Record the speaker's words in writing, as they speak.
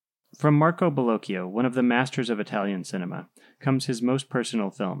From Marco Bellocchio, one of the masters of Italian cinema, comes his most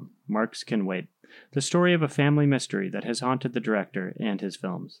personal film, Marks Can Wait, the story of a family mystery that has haunted the director and his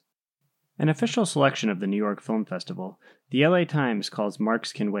films. An official selection of the New York Film Festival, the LA Times calls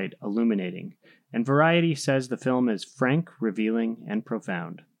Marks Can Wait illuminating, and Variety says the film is frank, revealing, and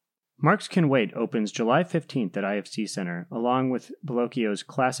profound. Marks Can Wait opens July 15th at IFC Center, along with Bellocchio's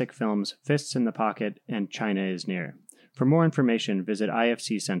classic films Fists in the Pocket and China is Near. For more information, visit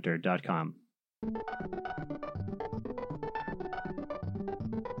ifccenter.com.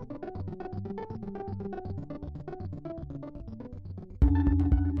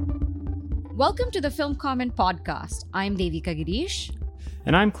 Welcome to the Film Comment Podcast. I'm Devika Girish.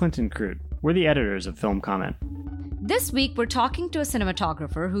 And I'm Clinton Krute. We're the editors of Film Comment. This week, we're talking to a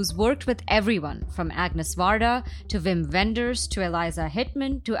cinematographer who's worked with everyone from Agnès Varda to Wim Wenders to Eliza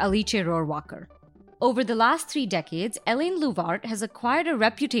Hittman to Alice Rohrwacher. Over the last 3 decades, Hélène Louvart has acquired a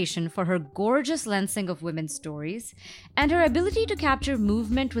reputation for her gorgeous lensing of women's stories and her ability to capture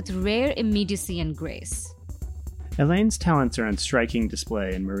movement with rare immediacy and grace. Hélène's talents are on striking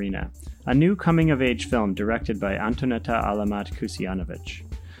display in Murina, a new coming-of-age film directed by Antoneta Alamat Kusijanovic.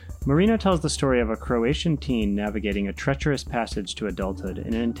 Murina tells the story of a Croatian teen navigating a treacherous passage to adulthood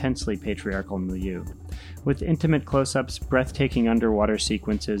in an intensely patriarchal milieu. With intimate close-ups, breathtaking underwater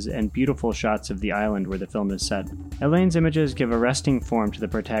sequences, and beautiful shots of the island where the film is set, Hélène's images give arresting form to the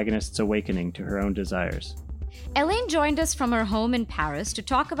protagonist's awakening to her own desires. Hélène joined us from her home in Paris to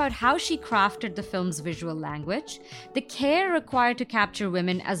talk about how she crafted the film's visual language, the care required to capture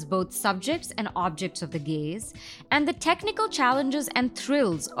women as both subjects and objects of the gaze, and the technical challenges and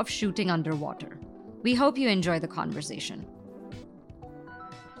thrills of shooting underwater. We hope you enjoy the conversation.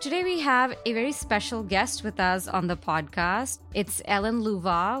 Today we have a very special guest with us on the podcast. It's Hélène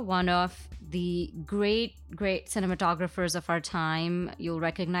Louvart, one of the great cinematographers of our time. You'll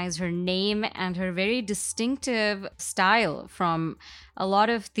recognize her name and her very distinctive style from a lot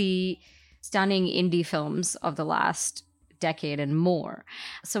of the stunning indie films of the last decade and more.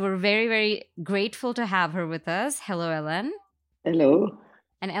 So we're very, very grateful to have her with us. Hello, Hélène. Hello.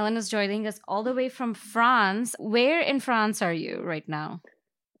 And Hélène is joining us all the way from France. Where in France are you right now?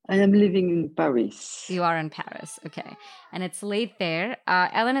 I am living in Paris. You are in Paris, okay. And it's late there.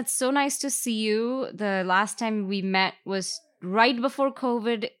 Hélène, it's so nice to see you. The last time we met was right before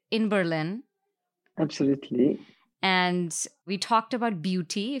COVID in Berlin. Absolutely. And we talked about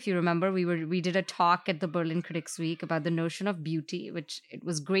beauty. If you remember, we did a talk at the Berlin Critics Week about the notion of beauty, which it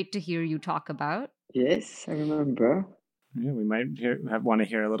was great to hear you talk about. Yes, I remember. Yeah, we might want to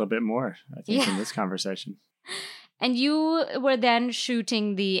hear a little bit more, I think, in this conversation. And you were then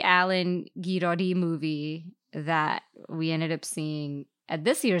shooting the Alain Guiraudie movie that we ended up seeing at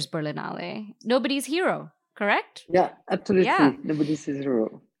this year's Berlinale. Nobody's Hero, correct? Yeah, absolutely. Yeah. Nobody's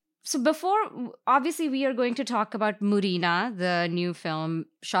Hero. So obviously we are going to talk about Murina, the new film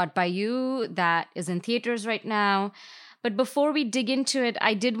shot by you that is in theaters right now. But before we dig into it,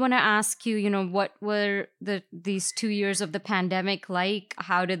 I did want to ask you, what were these 2 years of the pandemic like?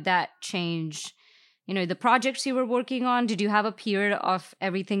 How did that change the projects you were working on? Did you have a period of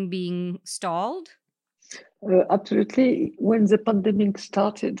everything being stalled? Absolutely. When the pandemic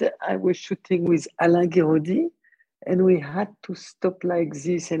started, I was shooting with Alain Guiraudie, and we had to stop like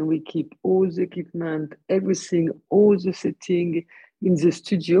this, and we keep all the equipment, everything, all the setting in the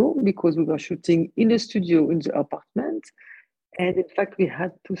studio, because we were shooting in a studio in the apartment. And in fact, we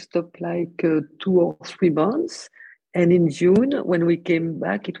had to stop like 2 or 3 months. And in June, when we came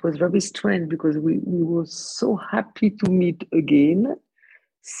back, it was very strange because we were so happy to meet again,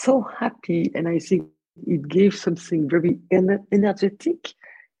 so happy. And I think it gave something very energetic.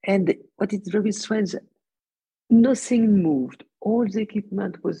 And what is very strange, nothing moved. All the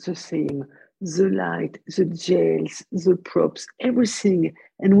equipment was the same, the light, the gels, the props, everything.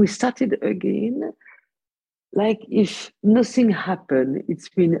 And we started again like if nothing happened.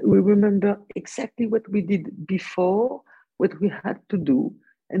 We remember exactly what we did before, what we had to do,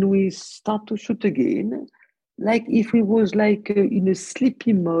 and we start to shoot again, like if we was like in a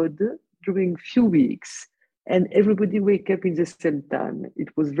sleepy mode during few weeks, and everybody wake up in the same time. It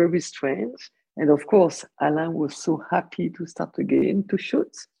was very strange. And of course, Alain was so happy to start again to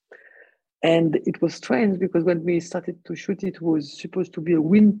shoot. And it was strange because when we started to shoot, it was supposed to be a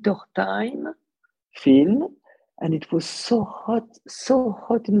winter time film. And it was so hot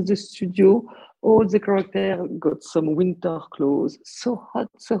in the studio. All the characters got some winter clothes, so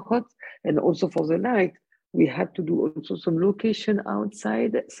hot. And also for the night, we had to do also some location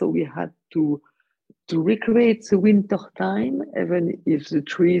outside. So we had to recreate the winter time, even if the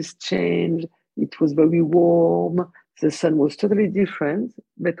trees changed, it was very warm. The sun was totally different,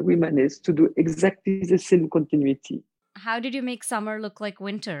 but we managed to do exactly the same continuity. How did you make summer look like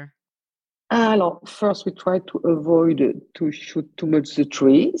winter? Alors, first, we tried to avoid to shoot too much the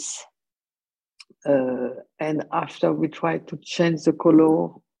trees. And after, we tried to change the color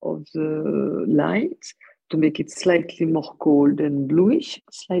of the light to make it slightly more cold and bluish,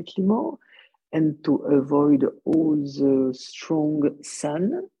 slightly more, and to avoid all the strong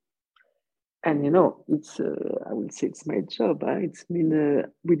sun. And, it's, I will say it's my job. It's been,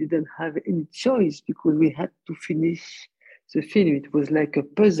 we didn't have any choice because we had to finish the film. It was like a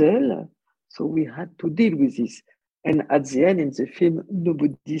puzzle. So we had to deal with this. And at the end in the film,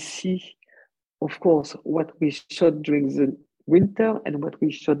 nobody see, of course, what we shot during the winter and what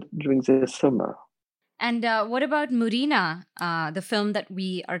we shot during the summer. And what about Murina, the film that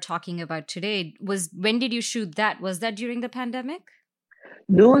we are talking about today? When did you shoot that? Was that during the pandemic?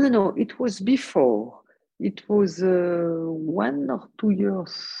 No. It was before. It was 1 or 2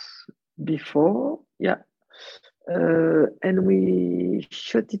 years before. Yeah. And we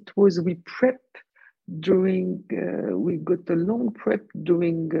shot we prep during, we got a long prep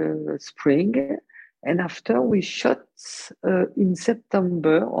during spring. And after we shot in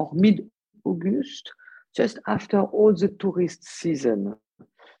September or mid-August, just after all the tourist season.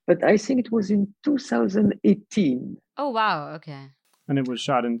 But I think it was in 2018. Oh, wow. Okay. And it was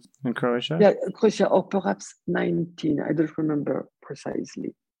shot in Croatia? Yeah, Croatia, or perhaps 19. I don't remember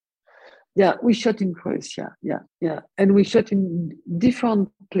precisely. Yeah, we shot in Croatia. Yeah. And we shot in different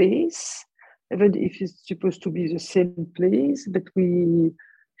places, even if it's supposed to be the same place, but we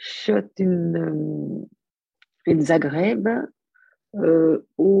shot in Zagreb,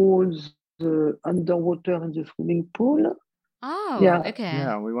 all the underwater and the swimming pool. Oh, yeah. Okay.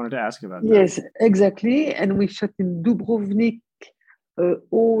 Yeah, we wanted to ask about that. Yes, exactly. And we shot in Dubrovnik,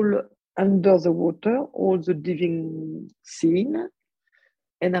 all under the water, all the diving scene.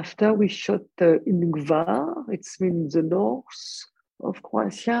 And after we shot in Gvar, it's in the north of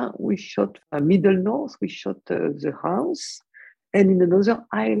Croatia. We shot middle north, we shot the house. And in another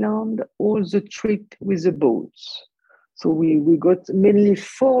island, all the trip with the boats. So we got mainly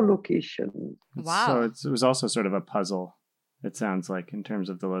 4 locations. Wow. So it was also sort of a puzzle, it sounds like, in terms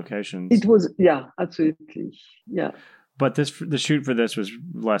of the locations. It was, yeah, absolutely. Yeah. But the shoot for this was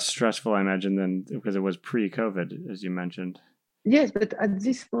less stressful, I imagine, than because it was pre-COVID, as you mentioned. Yes, but at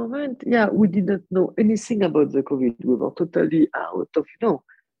this moment, we didn't know anything about the COVID. We were totally out of,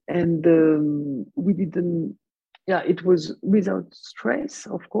 and we didn't, it was without stress,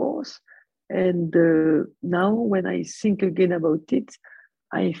 of course. And now when I think again about it,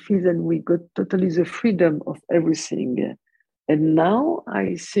 I feel that we got totally the freedom of everything. And now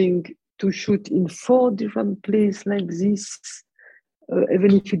I think to shoot in 4 different places like this,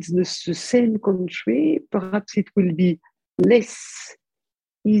 even if it's the same country, perhaps it will be less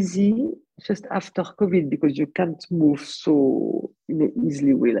easy just after COVID because you can't move so in an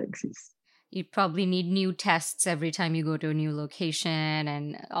easily way like this. You probably need new tests every time you go to a new location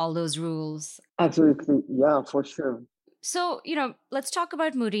and all those rules. Absolutely. Yeah, for sure. So, let's talk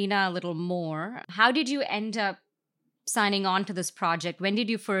about Murina a little more. How did you end up signing on to this project? When did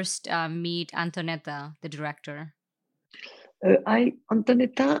you first meet Antoneta, the director?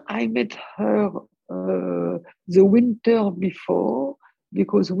 Antoneta, I met her the winter before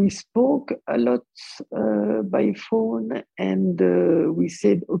because we spoke a lot by phone and we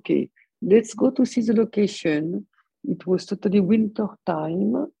said, okay, let's go to see the location. It was totally winter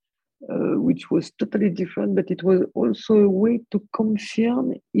time, which was totally different, but it was also a way to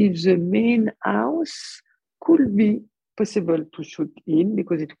confirm if the main house could be possible to shoot in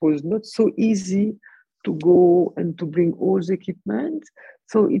because it was not so easy to go and to bring all the equipment.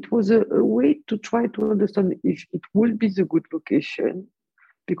 So it was a way to try to understand if it will be the good location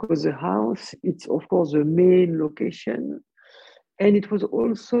because the house, it's of course the main location. And it was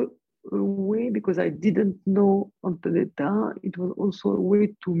also a way, because I didn't know Antoneta, it was also a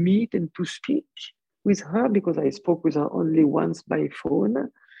way to meet and to speak with her because I spoke with her only once by phone.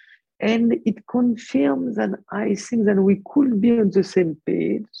 And it confirms that I think that we could be on the same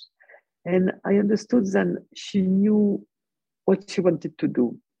page. And I understood that she knew what she wanted to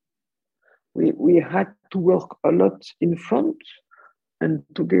do. We had to work a lot in front and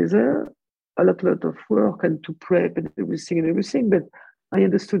together, a lot of work and to prep and everything. But I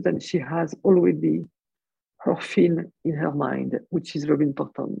understood that she has already her film in her mind, which is very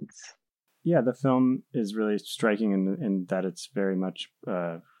important. Yeah, the film is really striking in that it's very much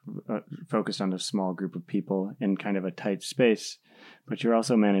focused on a small group of people in kind of a tight space. But you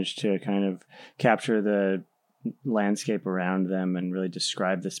also managed to kind of capture the landscape around them and really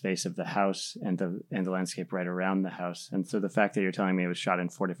describe the space of the house and the landscape right around the house. And so the fact that you're telling me it was shot in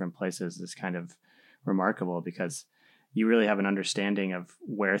 4 different places is kind of remarkable, because you really have an understanding of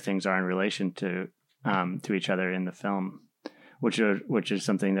where things are in relation to each other in the film, which is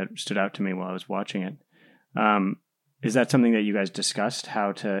something that stood out to me while I was watching it. Is that something that you guys discussed,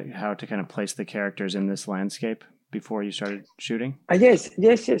 how to kind of place the characters in this landscape before you started shooting? Yes,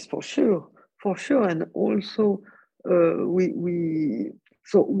 for sure. And also, we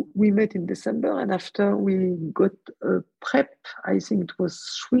met in December, and after we got a prep, I think it was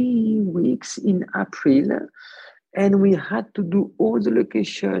 3 weeks in April, and we had to do all the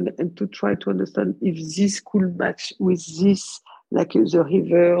location and to try to understand if this could match with this, like the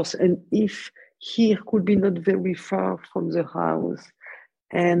rivers, and if here could be not very far from the house.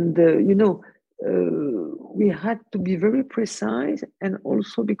 And, we had to be very precise, and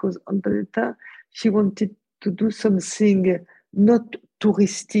also because Antoneta, she wanted to do something not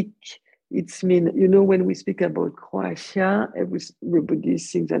touristic. It's when we speak about Croatia, everybody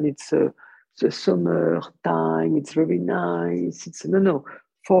thinks that it's the summer time, it's very nice. No.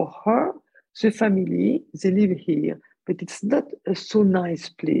 For her, the family, they live here, but it's not a so nice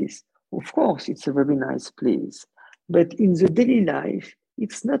place. Of course, it's a very nice place, but in the daily life,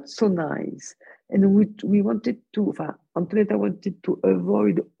 it's not so nice. And we wanted to, Antoneta wanted to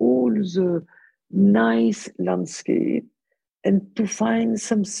avoid all the nice landscape and to find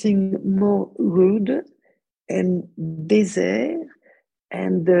something more rude and desert.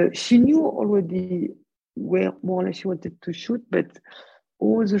 And she knew already where more or less she wanted to shoot, but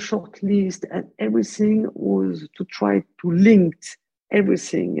all the short list and everything was to try to link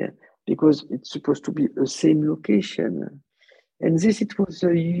everything, because it's supposed to be the same location. And it was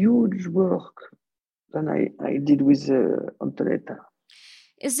a huge work that I did with Antoneta.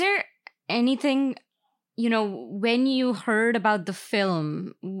 Is there anything, when you heard about the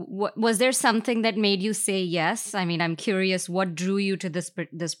film, was there something that made you say yes? I mean, I'm curious, what drew you to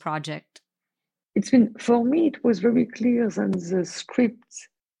this project? For me, it was very clear that the script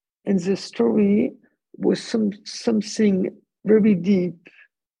and the story was something very deep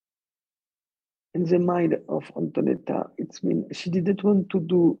in the mind of Antoneta. She didn't want to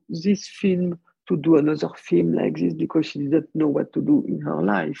do this film to do another film like this because she didn't know what to do in her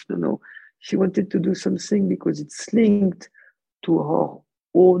life. No. She wanted to do something because it's linked to her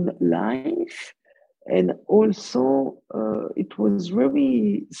own life. And also, it was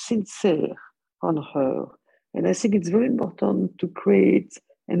very sincere on her. And I think it's very important to create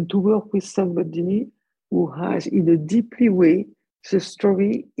and to work with somebody who has, in a deeply way, the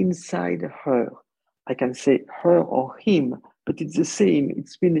story inside her. I can say her or him, but it's the same.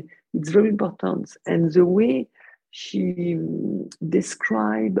 It's very important. And the way she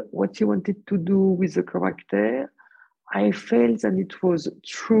described what she wanted to do with the character, I felt that it was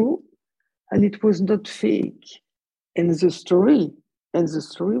true and it was not fake. And the story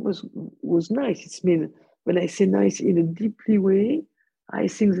was nice. When I say nice in a deeply way, I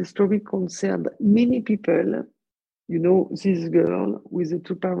think the story concerned many people. This girl with the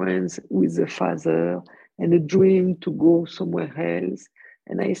 2 parents, with the father, and a dream to go somewhere else.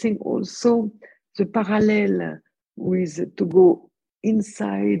 And I think also the parallel with to go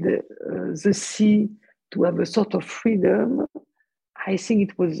inside the sea, to have a sort of freedom, I think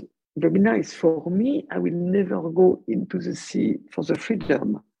it was very nice. For me, I will never go into the sea for the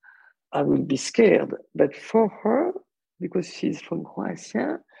freedom. I will be scared. But for her, because she's from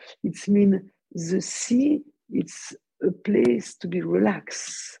Croatia, the sea, it's a place to be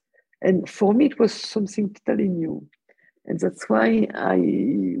relaxed. And for me, it was something totally new. And that's why I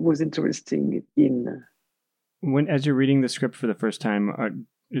was interested in. As you're reading the script for the first time,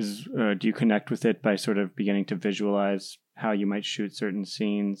 do you connect with it by sort of beginning to visualize how you might shoot certain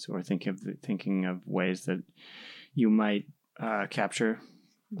scenes, or thinking of ways that you might capture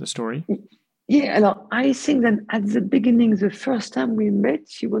the story? Yeah, I think that at the beginning, the first time we met,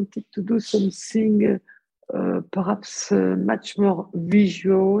 she wanted to do something perhaps much more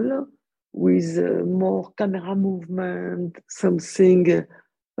visual, with more camera movement, something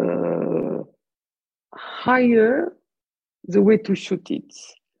higher, the way to shoot it.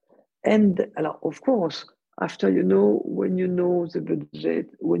 And of course, after when you know the budget,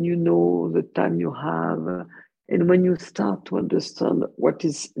 when you know the time you have, and when you start to understand what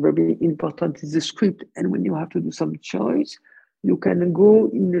is very important is the script, and when you have to do some choice, you can go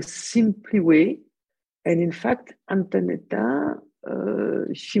in a simple way. And in fact, Antoneta,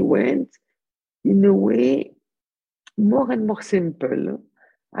 she went in a way more and more simple,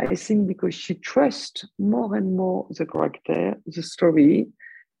 I think, because she trusts more and more the character, the story,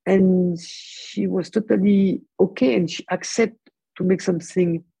 And she was totally okay, and she accepted to make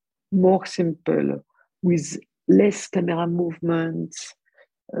something more simple with less camera movements.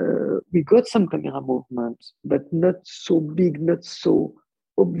 We got some camera movements, but not so big, not so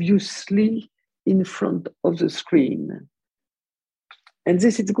obviously in front of the screen. And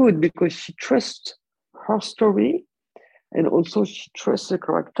this is good because she trusts her story, and also she trusts the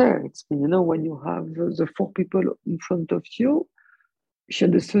character. It's been, when you have the four people in front of you, she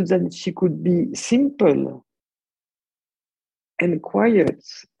understood that she could be simple and quiet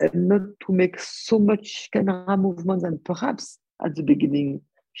and not to make so much camera movement than perhaps at the beginning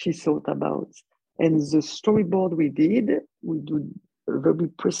she thought about. And the storyboard we do a very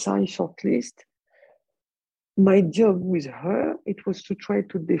precise shortlist. My job with her, it was to try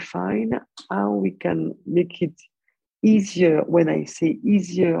to define how we can make it easier. When I say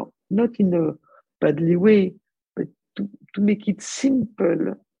easier, not in a badly way, but to make it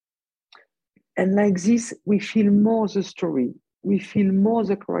simple. And like this, we feel more the story, we feel more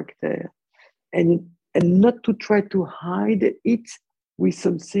the character, and not to try to hide it with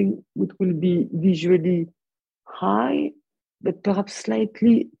something which will be visually high, but perhaps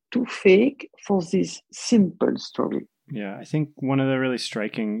slightly too fake for this simple story. Yeah, I think one of the really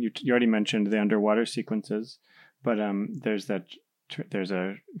striking, you already mentioned the underwater sequences, but there's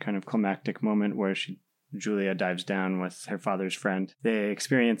a kind of climactic moment where Julia dives down with her father's friend. They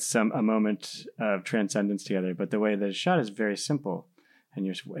experience a moment of transcendence together, but the way the shot is very simple, and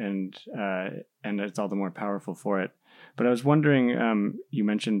it's all the more powerful for it. But I was wondering, you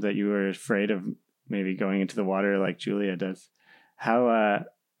mentioned that you were afraid of maybe going into the water like Julia does.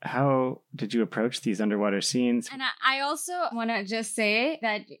 How did you approach these underwater scenes? And I also want to just say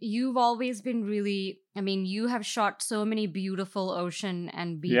that you've always been really, you have shot so many beautiful ocean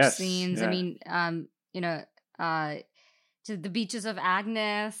and beach scenes. Yeah. To the beaches of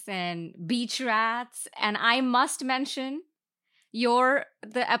Agnes and Beach Rats. And I must mention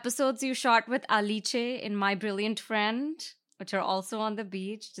the episodes you shot with Alice in My Brilliant Friend, which are also on the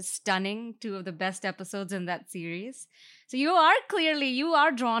beach. Just stunning. 2 of the best episodes in that series. So you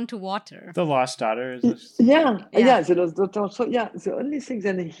are drawn to water. The Lost Daughter is the Lost Daughter. So the only thing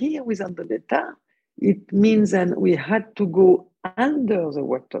that here with Antoneta, it means that we had to go under the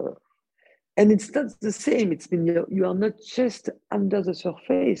water. And it's not the same. It's been you are not just under the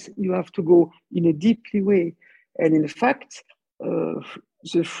surface. You have to go in a deeply way. And in fact,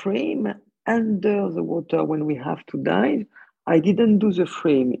 the frame under the water when we have to dive, I didn't do the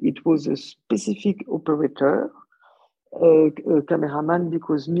frame. It was a specific operator, a cameraman,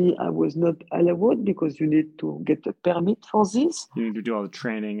 because I was not allowed because you need to get a permit for this. You need to do all the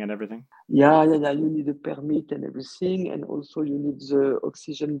training and everything. Yeah. You need a permit and everything, and also you need the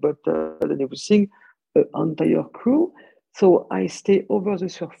oxygen bottle and everything, the entire crew. So I stay over the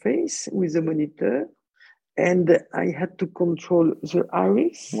surface with the monitor, and I had to control the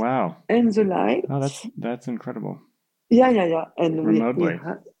iris. Wow. And the light. Oh, that's incredible. Yeah. And remotely.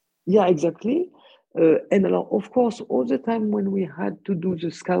 Exactly. And of course, all the time when we had to do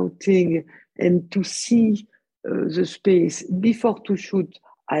the scouting and to see the space before to shoot,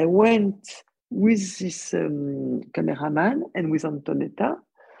 I went with this cameraman and with Antoneta,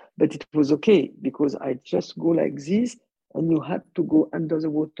 but it was okay because I just go like this, and you had to go under the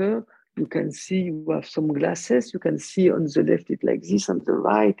water. You can see you have some glasses. You can see on the left it like this, on the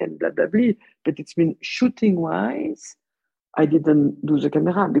right, and blah, blah, blah. But it's been shooting-wise, I didn't do the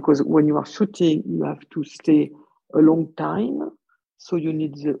camera because when you are shooting, you have to stay a long time. So you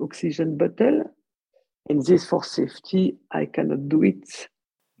need the oxygen bottle. And this for safety, I cannot do it.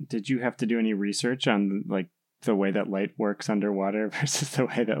 Did you have to do any research on the way that light works underwater versus the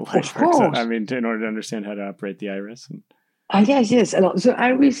way that light works? In order to understand how to operate the iris? Yes. The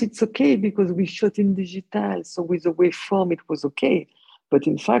iris, it's okay because we shot in digital. So with the waveform, it was okay. But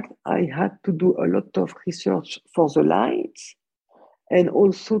in fact, I had to do a lot of research for the lights and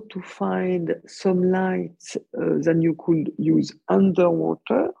also to find some lights that you could use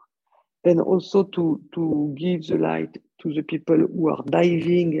underwater, and also to give the light to the people who are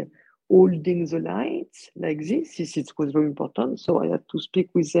diving, holding the lights like this. It was very important. So I had to speak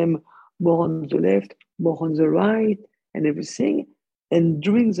with them more on the left, more on the right, and everything. And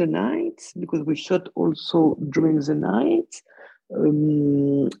during the night, because we shot also during the night,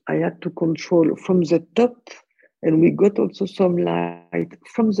 I had to control from the top, and we got also some light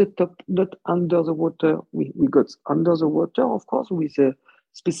from the top, not under the water. We got under the water, of course, with a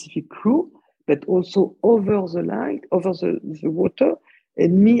specific crew, but also over the light, over the water.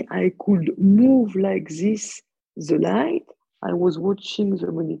 And I could move like this, the light. I was watching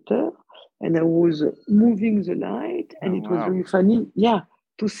the monitor, and I was moving the light, and it was very funny. Yeah,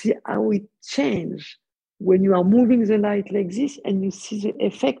 to see how it changes when you are moving the light like this and you see the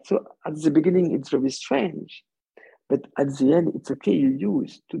effect. So at the beginning, it's very strange. But at the end, it's okay, you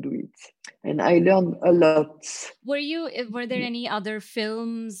use to do it. And I learned a lot. Were there any other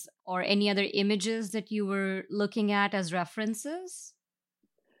films or any other images that you were looking at as references?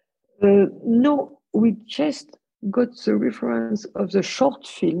 No, we just got the reference of the short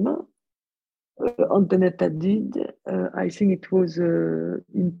film Antoneta did. I think it was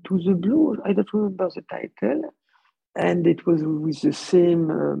Into the Blue. I don't remember the title. And it was with the same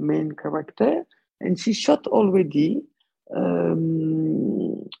main character. And she shot already.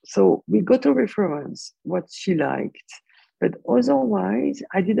 So we got a reference, what she liked. But otherwise,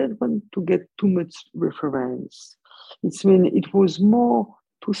 I didn't want to get too much reference. It was more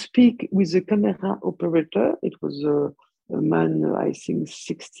to speak with the camera operator. It was a man, I think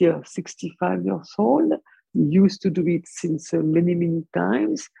 60 or 65 years old. He used to do it since many, many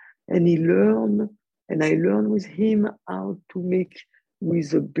times. And he learned, and I learned with him how to make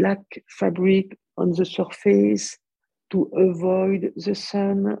with a black fabric on the surface to avoid the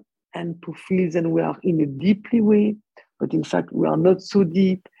sun and to feel that we are in a deeply way. But in fact, we are not so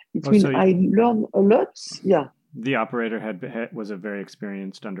deep. I learned a lot. Yeah. The operator was a very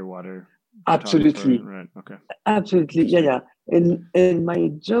experienced underwater. Absolutely. Right. Okay. Absolutely. Yeah. And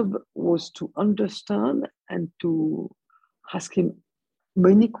my job was to understand and to ask him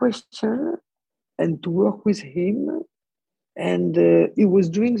many questions and to work with him. And he was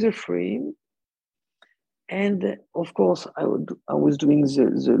doing the frame. And of course, I was doing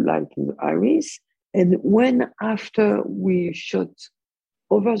the light in the iris. And when after we shot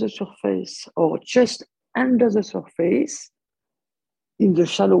over the surface or just under the surface, in the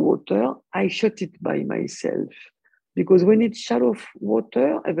shallow water, I shot it by myself. Because when it's shallow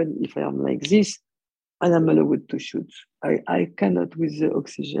water, even if I am like this, I am allowed to shoot. I cannot with the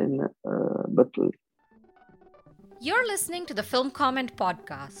oxygen bottle. You're listening to the Film Comment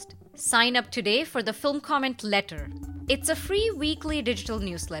Podcast. Sign up today for the Film Comment Letter. It's a free weekly digital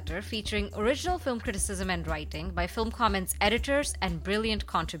newsletter featuring original film criticism and writing by Film Comment's editors and brilliant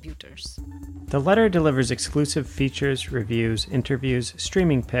contributors. The letter delivers exclusive features, reviews, interviews,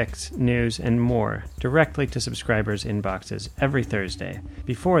 streaming picks, news, and more directly to subscribers' inboxes every Thursday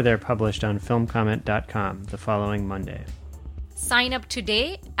before they're published on filmcomment.com the following Monday. Sign up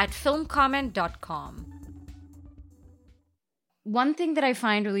today at filmcomment.com. One thing that I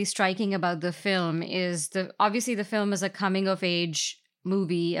find really striking about the film is obviously the film is a coming-of-age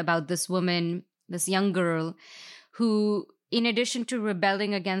movie about this woman, this young girl, who, in addition to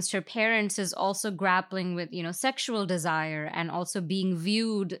rebelling against her parents, is also grappling with, sexual desire and also being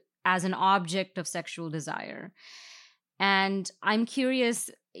viewed as an object of sexual desire. And I'm curious,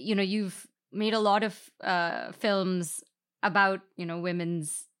 you've made a lot of films about,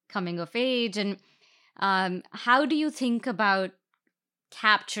 women's coming of age. And how do you think about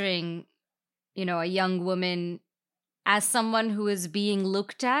capturing, a young woman as someone who is being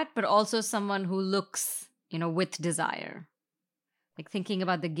looked at, but also someone who looks, with desire? Like thinking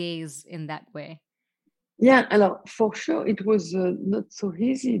about the gaze in that way. Yeah, for sure, it was not so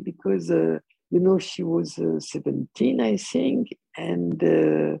easy because, she was 17, I think,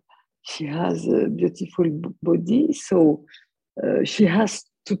 and she has a beautiful body. So she has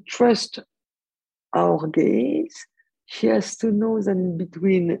to trust our gaze. She has to know that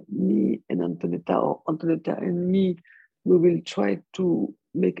between me and Antoneta, or Antoneta and me, we will try to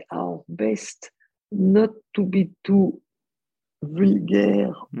make our best not to be too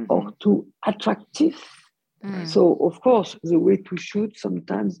vulgar or too attractive. So, of course, the way to shoot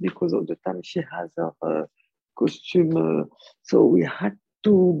sometimes, because of the time she has her costume, so we had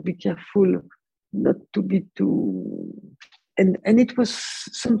to be careful not to be too... And it was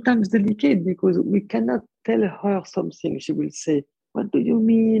sometimes delicate because we cannot tell her something. She will say, "What do you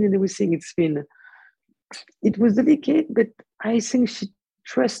mean?" And everything. It was delicate, but I think she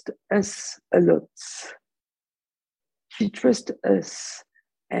trusts us a lot. She trusts us.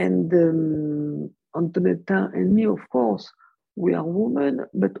 And Antoneta and me, of course, we are women,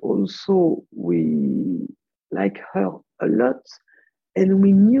 but also we like her a lot. And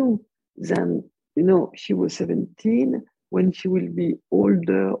we knew that, she was 17. When she will be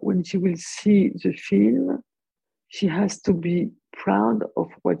older, when she will see the film, she has to be proud of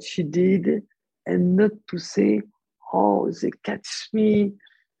what she did and not to say, "Oh, they catch me.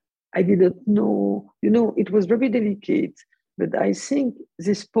 I didn't know." It was very delicate, but I think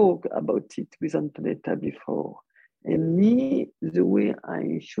they spoke about it with Antoneta before. And me, the way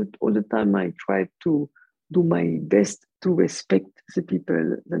I shoot all the time, I try to do my best to respect the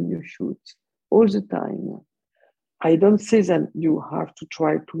people that you shoot all the time. I don't say that you have to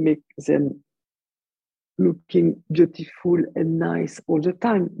try to make them looking beautiful and nice all the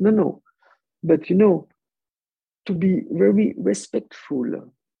time. No. But, to be very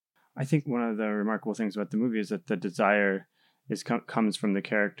respectful. I think one of the remarkable things about the movie is that the desire comes from the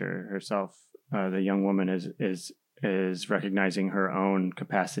character herself. The young woman is recognizing her own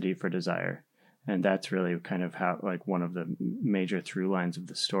capacity for desire, and that's really kind of how, like, one of the major through lines of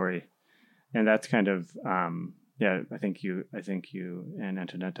the story. And that's kind of I think you and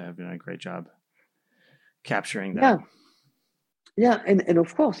Antoneta have done a great job capturing that. Yeah, and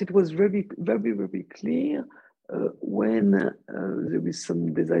of course it was very, very, very clear when there is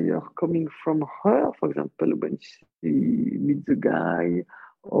some desire coming from her, for example, when she meets the guy,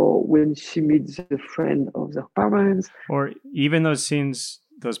 or when she meets the friend of their parents. Or even those scenes,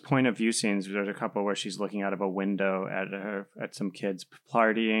 those point of view scenes, there's a couple where she's looking out of a window at some kids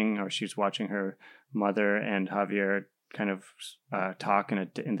partying, or she's watching her mother and Javier kind of talk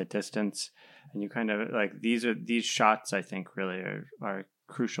in the distance. And you kind of like, these shots, I think, really are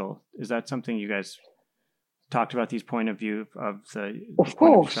crucial. Is that something you guys talked about, these point of view of the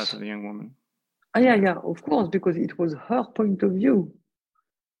shots of the young woman? Yeah, of course, because it was her point of view.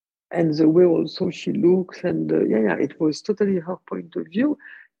 And the way also she looks, and it was totally her point of view.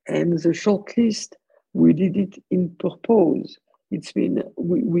 And the shortlist, we did it in purpose. It's been,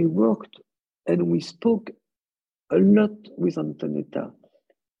 we worked and we spoke a lot with Antoneta.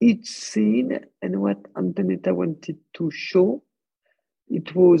 Each scene and what Antoneta wanted to show,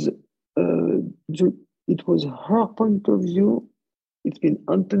 it was her point of view. It's been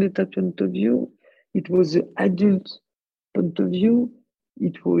Antoneta's point of view. It was the adult point of view.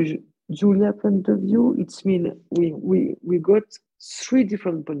 It was Julia's point of view. It's mean we got 3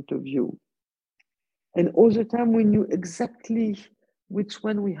 different point of view. And all the time we knew exactly which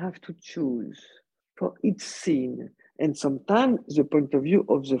one we have to choose for each scene. And sometimes the point of view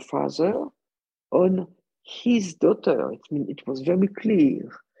of the father on his daughter. It was very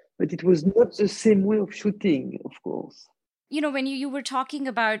clear, but it was not the same way of shooting, of course. When you were talking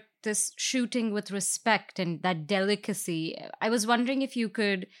about this shooting with respect and that delicacy, I was wondering if you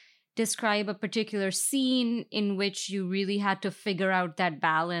could describe a particular scene in which you really had to figure out that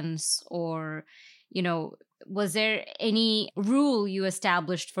balance, or, was there any rule you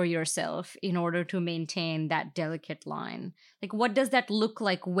established for yourself in order to maintain that delicate line? Like, what does that look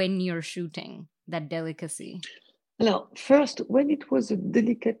like when you're shooting, that delicacy? Now, first, when it was a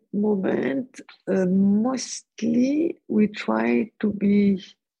delicate moment, mostly we try to be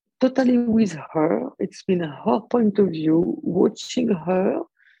totally with her. It's been her point of view, watching her.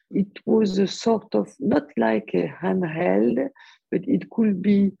 It was a sort of, not like a handheld, but it could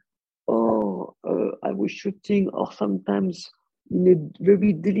be, I was shooting, or sometimes in a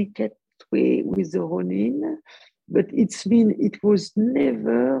very delicate way with the Ronin, but it was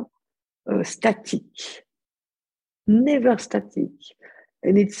never static. Never static.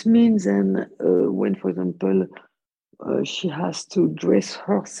 And it means then when, for example, she has to dress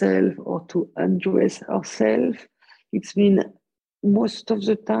herself or to undress herself, it's mean most of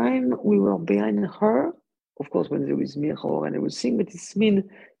the time we were behind her. Of course, when there is mirror and everything, but it's mean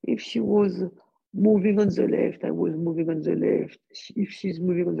if she was moving on the left, I was moving on the left. If she's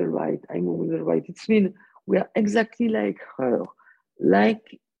moving on the right, I'm moving on the right. It's mean we are exactly like her.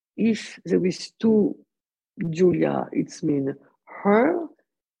 Like if there is 2 Julia, it's mean her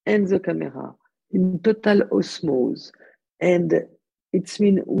and the camera in total osmosis. And it's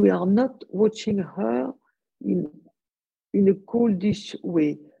mean we are not watching her in a coldish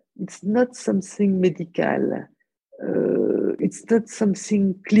way. It's not something medical. It's not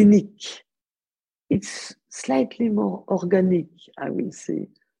something clinic. It's slightly more organic, I will say.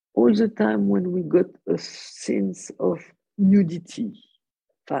 All the time when we got a sense of nudity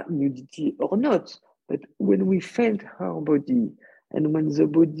or not, but when we felt her body, and when the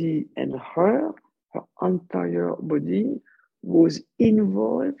body and her entire body was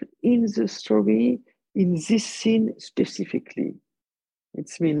involved in the story, in this scene specifically.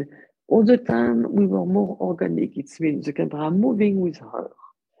 It's mean all the time we were more organic. It's mean the camera moving with her.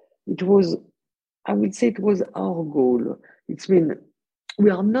 It was, I would say it was our goal. It's mean we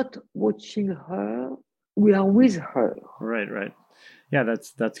are not watching her, we are with her. Right. Yeah,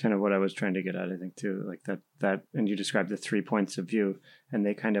 that's kind of what I was trying to get at, I think, too. Like that, and you described the 3 points of view, and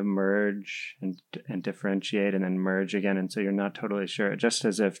they kind of merge and differentiate, and then merge again, and so you're not totally sure. Just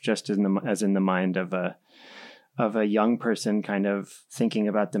as in the mind of a young person, kind of thinking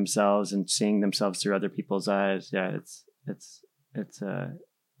about themselves and seeing themselves through other people's eyes. Yeah, it's good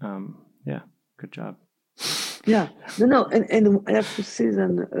job. Yeah, no, and I have to say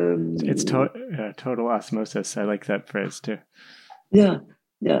that It's total osmosis. I like that phrase too. yeah.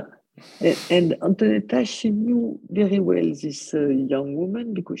 And Antoneta, she knew very well this young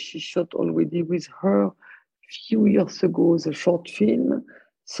woman because she shot already with her few years ago the short film.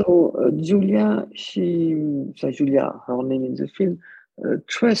 So Julia, her name in the film,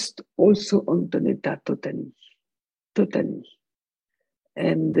 trust also Antoneta totally.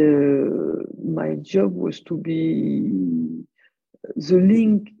 And my job was to be the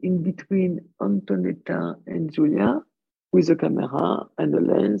link in between Antoneta and Julia with the camera and the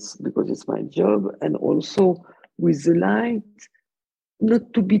lens, because it's my job, and also with the light,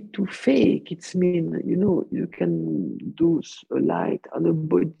 not to be too fake. It's mean, you can do a light on the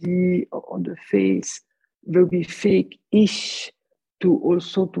body or on the face, very fake-ish, to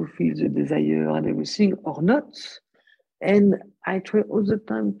also to feel the desire and everything, or not. And I try all the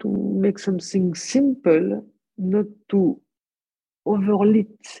time to make something simple, not to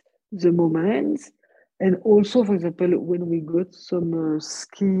overlit the moments. And also, for example, when we got some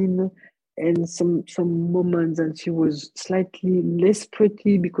skin and some moments and she was slightly less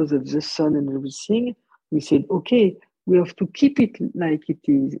pretty because of the sun and everything, we said, okay, we have to keep it like it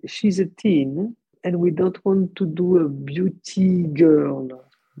is. She's a teen and we don't want to do a beauty girl.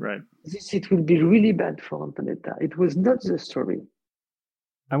 Right. It will be really bad for Antoneta. It was not the story.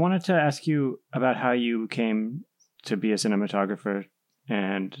 I wanted to ask you about how you came to be a cinematographer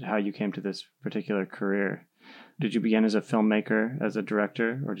and how you came to this particular career. Did you begin as a filmmaker, as a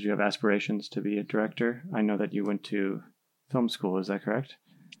director, or did you have aspirations to be a director? I know that you went to film school, is that correct?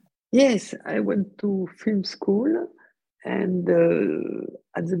 Yes, I went to film school, and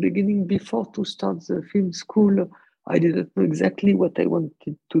at the beginning, before to start the film school, I didn't know exactly what I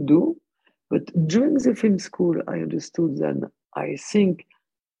wanted to do. But during the film school, I understood that I think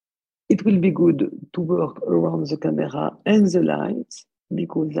it will be good to work around the camera and the light,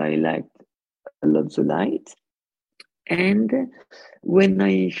 because I liked a lot the light. And when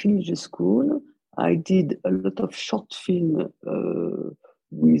I finished the school, I did a lot of short film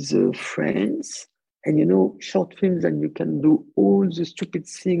with friends. And short films, and you can do all the stupid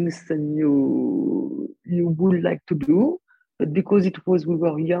things that you would like to do. But because we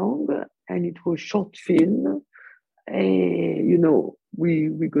were young and it was short film,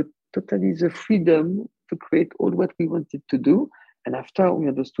 we got totally the freedom to create all what we wanted to do. And after we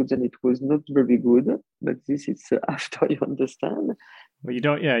understood that it was not very good, but this is after you understand. Well,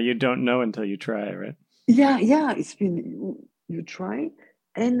 you don't know until you try, right? Yeah, it's been, you try.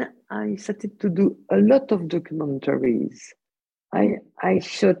 And I started to do a lot of documentaries. I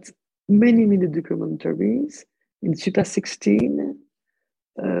shot many documentaries in 2016,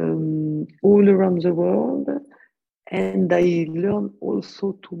 all around the world. And I learned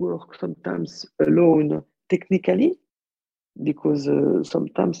also to work sometimes alone technically, because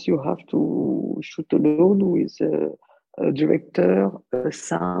sometimes you have to shoot alone with a director, a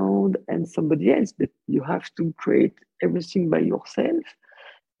sound, and somebody else, but you have to create everything by yourself.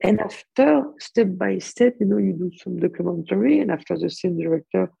 And after, step by step, you do some documentary, and after the same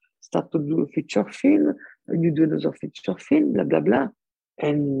director start to do a feature film, and you do another feature film, blah, blah, blah.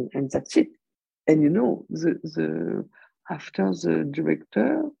 And that's it. And the after the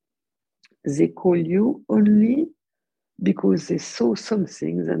director, they call you only because they saw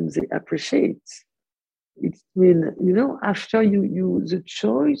something and they appreciate. It's when, after you the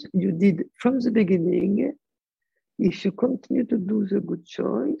choice you did from the beginning, if you continue to do the good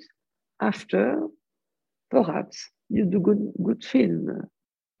choice, after, perhaps you do good film.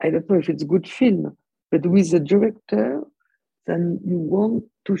 I don't know if it's good film, but with the director, then you want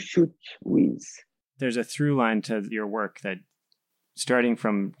to shoot with. There's a through line to your work that, starting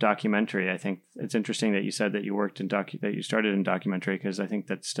from documentary, I think it's interesting that you said that you worked in that you started in documentary, because I think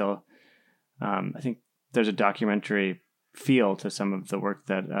that's still, I think there's a documentary feel to some of the work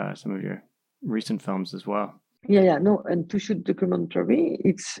that some of your recent films as well. Yeah, no, and to shoot documentary,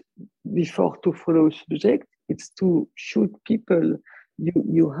 it's before to follow subject, it's to shoot people.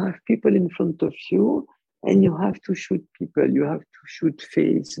 You have people in front of you, and you have to shoot people. You have to shoot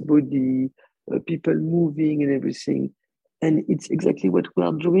face, body, people moving and everything. And it's exactly what we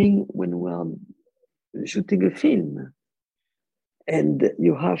are doing when we are shooting a film. And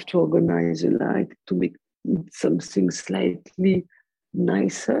you have to organize a light to make it something slightly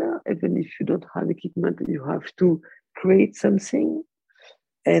nicer. Even if you don't have equipment, you have to create something.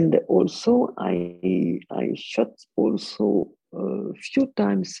 And also, I shot also a few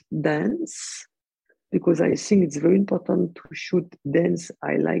times dance, because I think it's very important to shoot dance.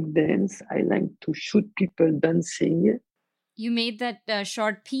 I like dance. I like to shoot people dancing. You made that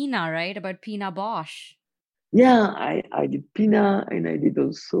short Pina, right? About Pina Bosch. Yeah, I did Pina, and I did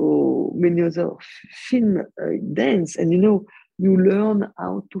also many other film dance. And you learn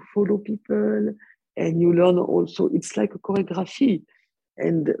how to follow people, and you learn also, it's like a choreography.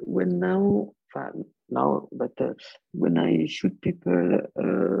 And when I shoot people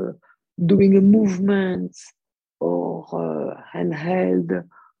doing a movement or handheld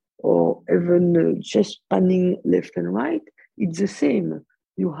or even just panning left and right, it's the same.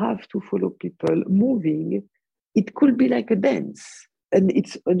 You have to follow people moving. It could be like a dance, and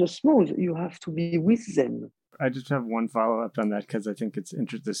it's on a smooth. You have to be with them. I just have one follow-up on that because I think it's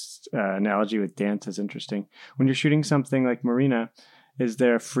this analogy with dance is interesting. When you're shooting something like Murina, is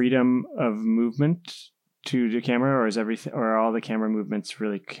there freedom of movement to the camera, or is everything, or are all the camera movements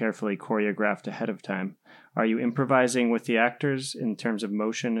really carefully choreographed ahead of time? Are you improvising with the actors in terms of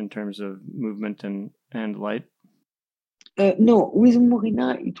motion, in terms of movement and light? No, with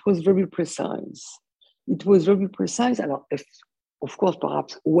Murina, it was very precise. It was very precise. And of course,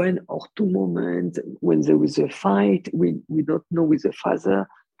 perhaps one or two moments when there was a fight, we don't know with the father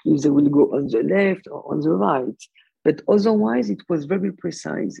if they will go on the left or on the right. But otherwise, it was very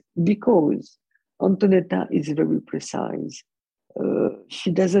precise because Antoneta is very precise.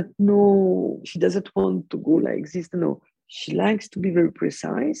 She doesn't want to go like this. No, she likes to be very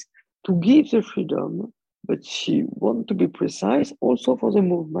precise, to give the freedom, but she wants to be precise also for the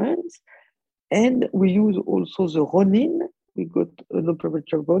movements. And we use also the Ronin. We got an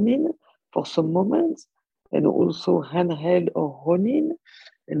operator Ronin for some moments, and also handheld or Ronin,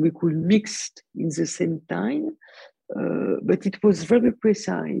 and we could mix in the same time. But it was very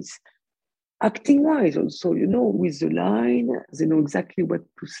precise. Acting-wise also, with the line, they know exactly what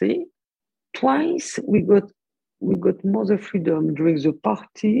to say. Twice we got more the freedom during the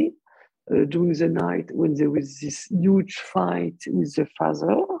party, during the night when there was this huge fight with the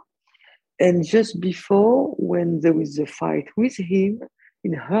father, and just before when there was a fight with him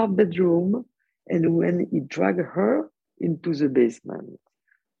in her bedroom, and when he dragged her into the basement.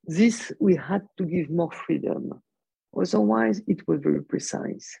 This we had to give more freedom. Otherwise, it was very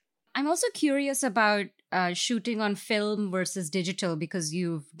precise. I'm also curious about shooting on film versus digital because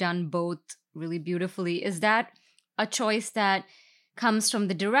you've done both really beautifully. Is that a choice that comes from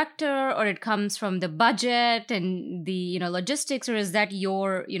the director, or it comes from the budget and the logistics, or is that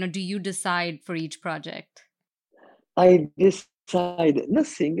your do you decide for each project? I decide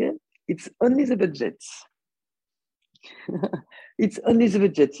nothing. It's only the budgets. It's only the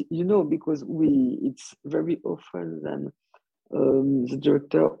budget, because it's very often that the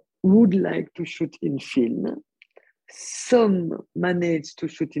director would like to shoot in film. Some manage to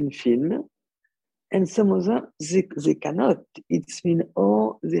shoot in film, and some other they cannot. It's mean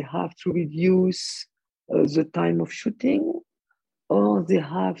or they have to reduce the time of shooting, or they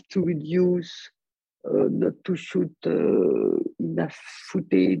have to reduce not to shoot enough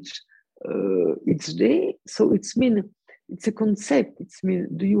footage each day. So it's a concept. It's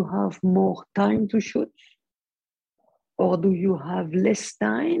do you have more time to shoot, or do you have less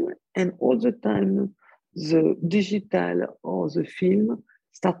time? And all the time, the digital or the film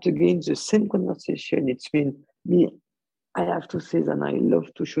start again the same conversation. It's I have to say that I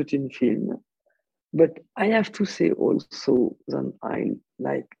love to shoot in film, but I have to say also that I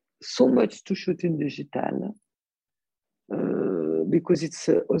like so much to shoot in digital because it's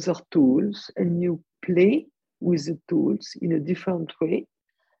other tools, and you play with the tools in a different way.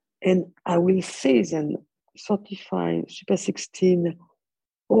 And I will say then 35, Super 16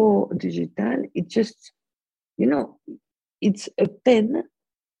 or digital, it just, it's a pen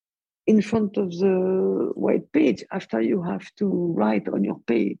in front of the white page after you have to write on your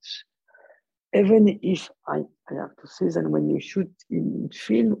page. Even if I have to say that when you shoot in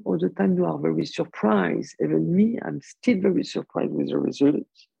film, all the time you are very surprised. Even me, I'm still very surprised with the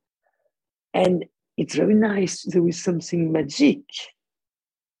results. And it's very nice. There is something magic.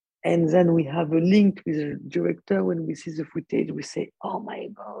 And then we have a link with the director. When we see the footage, we say, oh my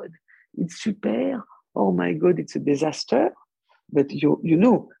God, it's super. Oh my God, it's a disaster. But you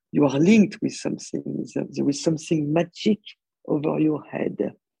are linked with something. There is something magic over your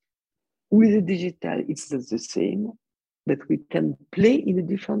head. With the digital, it's not the same, but we can play in a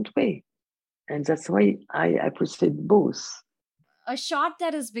different way. And that's why I appreciate both. A shot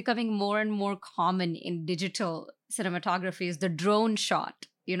that is becoming more and more common in digital cinematography is the drone shot.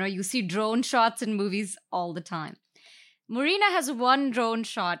 You see drone shots in movies all the time. Murina has one drone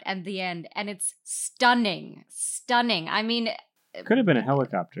shot at the end, and it's stunning. Stunning. I mean, it could have been a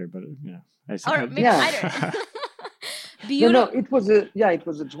helicopter, but I don't. No, it was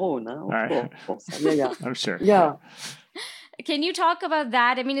a drone. Of course. Yeah. I'm sure. Yeah. Can you talk about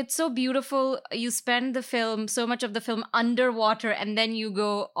that? I mean, it's so beautiful. You spend so much of the film underwater, and then you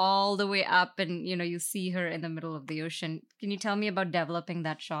go all the way up and, you see her in the middle of the ocean. Can you tell me about developing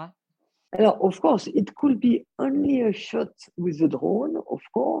that shot? Alors, of course, it could be only a shot with the drone, of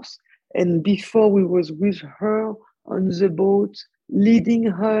course. And before we was with her on the boat, leading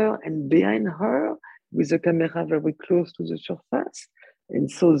her and behind her with the camera very close to the surface. And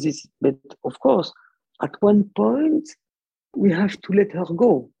so but of course, at one point, we have to let her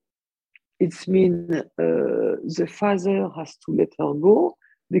go. It's mean the father has to let her go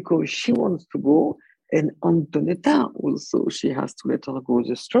because she wants to go. And Antoneta also, she has to let her go.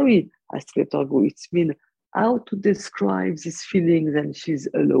 The story has to let her go. It's mean how to describe this feeling that she's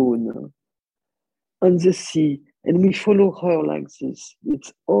alone on the sea. And we follow her like this.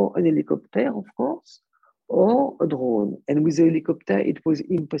 It's or an helicopter, of course, or a drone. And with the helicopter, it was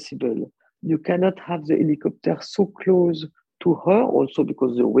impossible. You cannot have the helicopter so close to her, also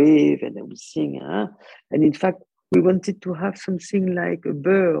because the wave and everything. And in fact, we wanted to have something like a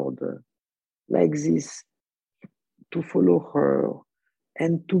bird, like this, to follow her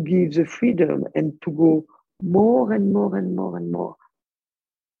and to give the freedom and to go more and more and more and more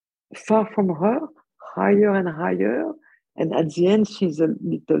far from her, higher and higher. And at the end, she's a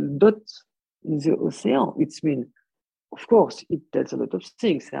little dot in the ocean. It's mean, of course, it does a lot of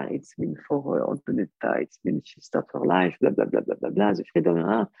things. It's mean for her, Antoneta, it's mean she starts her life, blah, blah, blah, blah, blah, blah, the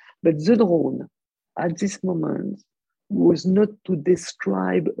freedom. But the drone, at this moment, was not to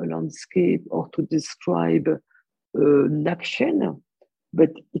describe a landscape or to describe an action,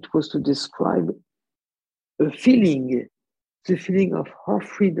 but it was to describe a feeling, the feeling of her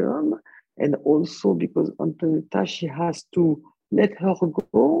freedom. And also because Antoneta, she has to let her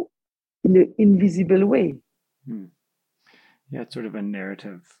go in an invisible way. Yeah, it's sort of a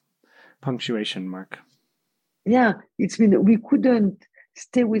narrative punctuation mark. Yeah, it's mean we couldn't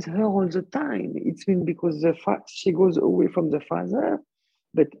stay with her all the time. It's mean because she goes away from the father,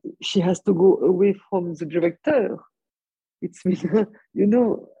 but she has to go away from the director. It's mean,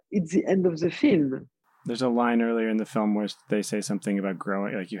 it's the end of the film. There's a line earlier in the film where they say something about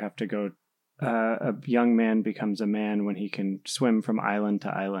growing, like you have to go, a young man becomes a man when he can swim from island to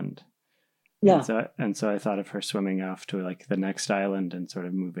island. Yeah. And so I thought of her swimming off to like the next island and sort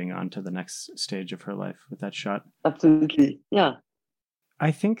of moving on to the next stage of her life with that shot. Absolutely. Yeah.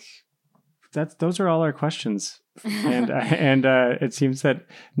 I think those are all our questions. And it seems that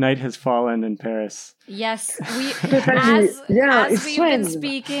night has fallen in Paris. Yes, as we've been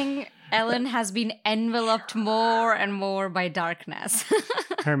speaking, Ellen has been enveloped more and more by darkness.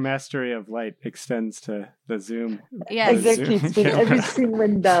 Her mastery of light extends to the Zoom. Yes, exactly. Everything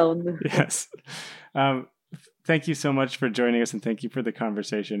went down. Yes. Thank you so much for joining us, and thank you for the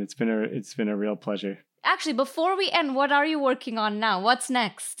conversation. It's been a real pleasure. Actually, before we end, what are you working on now? What's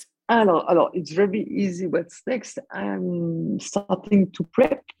next? Alors, it's very easy. What's next? I'm starting to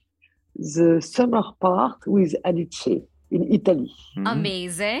prep the summer part with Alice in Italy.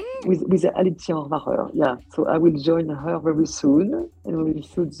 Amazing. With Alice Rohrwacher, yeah. So I will join her very soon, and we will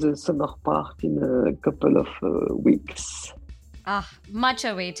shoot the summer part in a couple of weeks. Much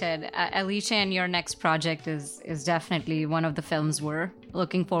awaited. Alicia, and your next project is definitely one of the films we're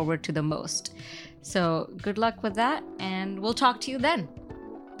looking forward to the most. So good luck with that, and we'll talk to you then.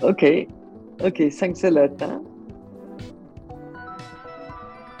 Okay, thanks a lot.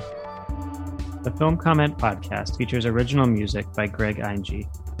 The Film Comment podcast features original music by Greg Einge.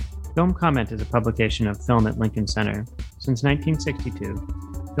 Film Comment is a publication of Film at Lincoln Center. Since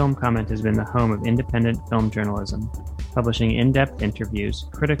 1962, Film Comment has been the home of independent film journalism, publishing in-depth interviews,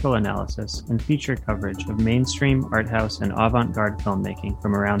 critical analysis, and feature coverage of mainstream, art house, and avant-garde filmmaking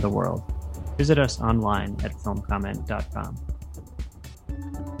from around the world. Visit us online at filmcomment.com.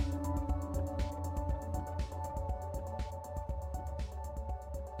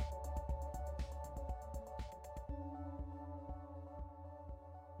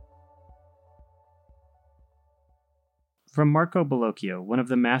 From Marco Bellocchio, one of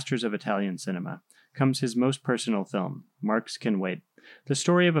the masters of Italian cinema, comes his most personal film, Marx Can Wait, the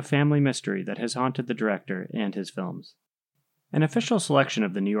story of a family mystery that has haunted the director and his films. An official selection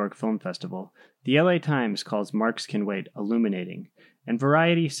of the New York Film Festival, the LA Times calls Marx Can Wait illuminating, and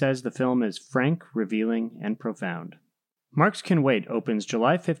Variety says the film is frank, revealing, and profound. Marx Can Wait opens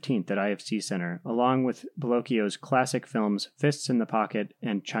July 15th at IFC Center, along with Bellocchio's classic films Fists in the Pocket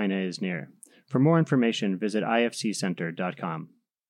and China is Near. For more information, visit ifccenter.com.